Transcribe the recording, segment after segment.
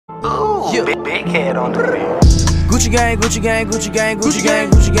Ooh, big head on the beat. Gucci gang, Gucci gang, Gucci gang, Gucci gang,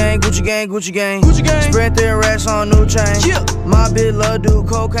 Gucci gang, Gucci gang, Gucci gang, Gucci gang. Spread their racks on new chain. My bitch love do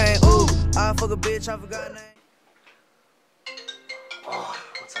cocaine. Ooh, I fuck a bitch, I forgot name. Oh,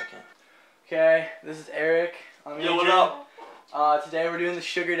 1 second. Okay, this is Eric. I'm Yo, Adrian. what up? Today we're doing the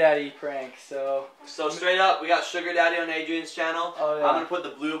sugar daddy prank. So straight up, we got Sugar Daddy on Adrian's channel. Oh, yeah. I'm gonna put the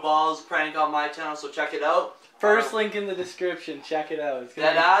blue balls prank on my channel, so check it out. First link in the description. Check it out. It's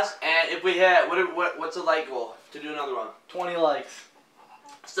Dead ass. And if we hit, what's the like goal to do another one? 20 likes.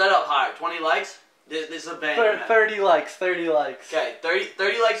 Set up higher. 20 likes. This is a banger. 30 likes. 30 likes. Okay,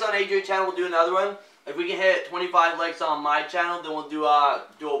 30 likes on Adrian's channel. We'll do another one. If we can hit 25 likes on my channel, then we'll do a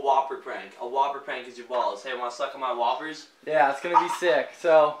Whopper prank. A Whopper prank is your balls. Hey, wanna suck on my Whoppers? Yeah, it's gonna be sick.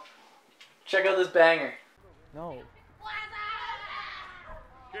 So check out this banger. No.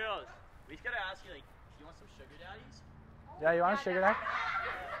 Girls, we just gotta ask you, like, you want some sugar daddies? Yeah, you want a sugar daddy?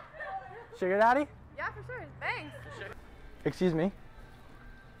 Sugar daddy? Yeah, for sure. Thanks. Excuse me.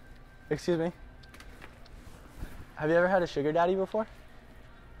 Excuse me. Have you ever had a sugar daddy before?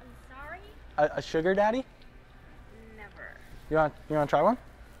 I'm sorry? A sugar daddy? Never. You want to try one?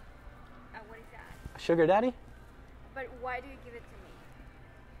 What is that? A sugar daddy? But why do you give it to me?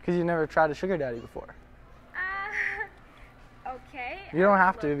 Because you never tried a sugar daddy before. Okay. You don't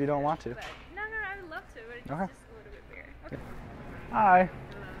have to if you don't want to. But, no, I would love to, but it's Okay. just a little bit weird. Okay. Hi.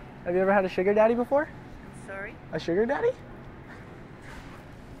 Hello. Have you ever had a sugar daddy before? Sorry? A sugar daddy?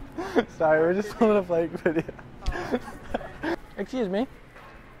 Sorry, we're just filming a fake video. Oh. Excuse me.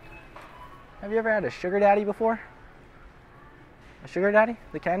 Have you ever had a sugar daddy before? A sugar daddy?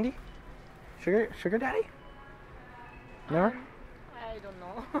 The candy? Sugar daddy? Never? I don't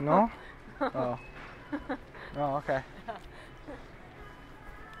know. No? Oh. Oh, okay.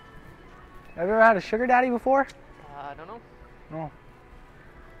 Have you ever had a sugar daddy before? I don't know. No.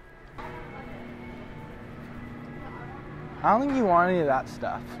 I don't think you want any of that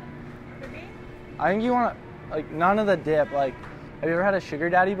stuff. I think you want, like, none of the dip. Like, have you ever had a sugar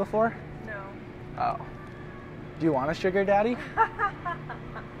daddy before? No. Oh. Do you want a sugar daddy?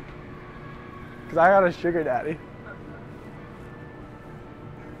 Because I got a sugar daddy.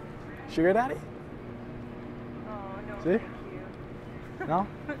 Sugar daddy? Oh, no. See? Thank you. No?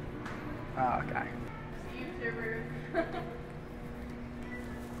 Oh, okay. YouTubers.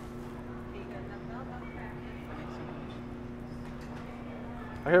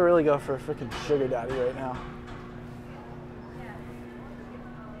 I could really go for a freaking sugar daddy right now.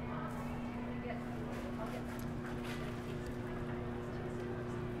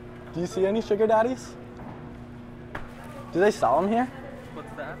 Do you see any sugar daddies? Do they sell them here?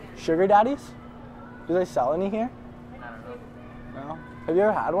 What's that? Sugar daddies? Do they sell any here? I don't know. No. Have you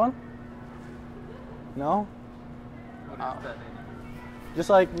ever had one? No? What is that name? Just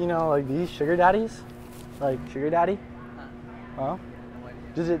like, you know, like these sugar daddies? Like sugar daddy? Huh? Oh? No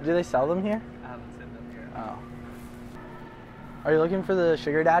idea. Do they sell them here? I haven't seen them here. Oh. Are you looking for the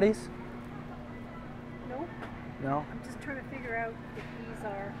sugar daddies? Nope. No? I'm just trying to figure out if these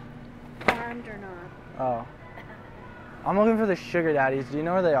are farmed or not. Oh. I'm looking for the sugar daddies. Do you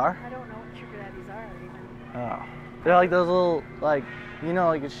know where they are? I don't know what sugar daddies are even. Oh. They're like those little, like, you know,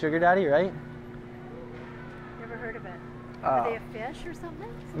 like a sugar daddy, right? Never heard of it. Oh. Are they a fish or something?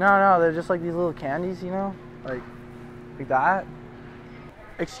 No, they're just like these little candies, you know? Like that.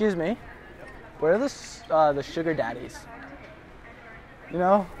 Excuse me. Where are the sugar daddies? You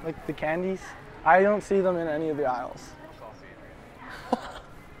know, like the candies? I don't see them in any of the aisles.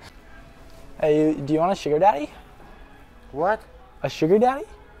 Hey, do you want a sugar daddy? What? A sugar daddy?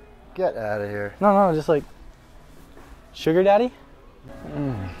 Get out of here. No, just like sugar daddy?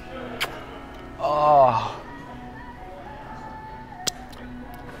 Mm. Oh.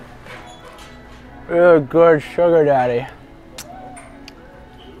 You're a good sugar daddy.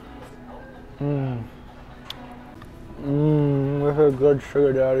 You're a good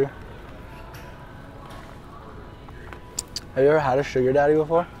sugar daddy. Have you ever had a sugar daddy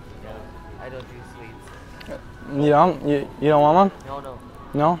before? No, I don't do sweets. You don't? You don't want one? No.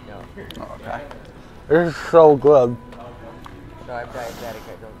 No? No. Oh, okay. This is so good. No, I'm diabetic.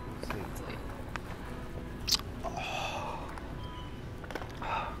 I don't do sweets.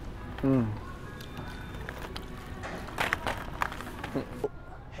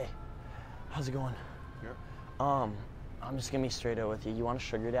 Hey, how's it going? Yeah. I'm just gonna be straight out with you. You want a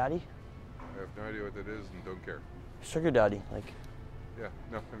sugar daddy? I have no idea what that is and don't care. Sugar daddy, like. Yeah,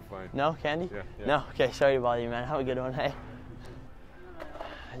 no, I'm fine. No candy? Yeah. No. Okay, sorry to bother you, man. Have a good one, hey.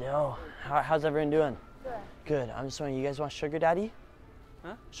 No. How's everyone doing? Good. Good. I'm just wondering, you guys want sugar daddy?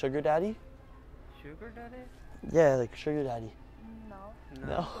 Huh? Sugar daddy? Sugar daddy? Yeah, like sugar daddy. No.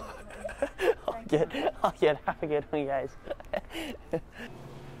 No. I'll get. Have a good one, guys.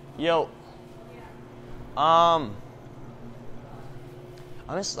 Yo. I'm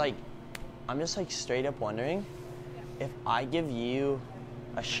just like straight up wondering if I give you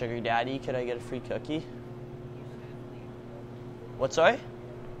a sugar daddy, could I get a free cookie? What, sorry?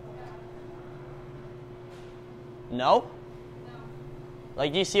 No?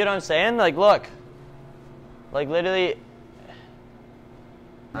 Like, do you see what I'm saying? Like, look. Like, literally.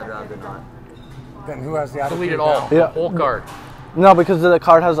 I'd rather not. Then who has the attitude? Delete it all. Yeah. The whole card. No, because the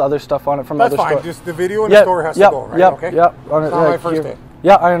card has other stuff on it from That's other fine. stores. Just the video in the store has to go, right? Okay. Yep. It's not my first day.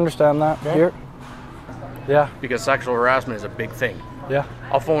 Yeah, I understand that. Okay. Here. Yeah. Because sexual harassment is a big thing. Yeah.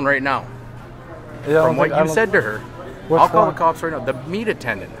 I'll phone right now. Yeah. From what you said to her, What's I'll call that? the cops right now. The meat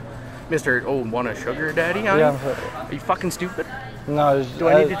attendant. Mr. Oh, want a sugar daddy, honey? Yeah. Are you fucking stupid? No. Do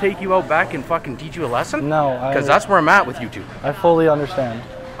I need to take you out back and fucking teach you a lesson? No. Because that's where I'm at with you two. I fully understand.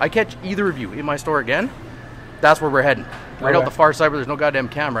 I catch either of you in my store again, that's where we're heading. Right out the far side where there's no goddamn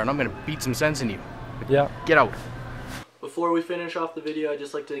camera, and I'm gonna beat some sense in you. Yeah. Get out. Before we finish off the video, I'd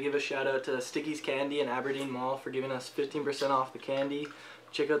just like to give a shout out to Sticky's Candy in Aberdeen Mall for giving us 15% off the candy.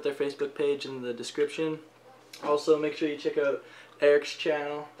 Check out their Facebook page in the description. Also, make sure you check out Erik's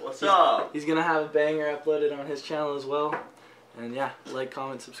channel. What's up? He's gonna have a banger uploaded on his channel as well. And yeah, like,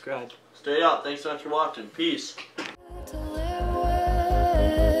 comment, subscribe. Stay up. Thanks so much for watching. Peace.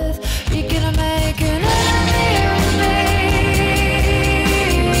 You're gonna make an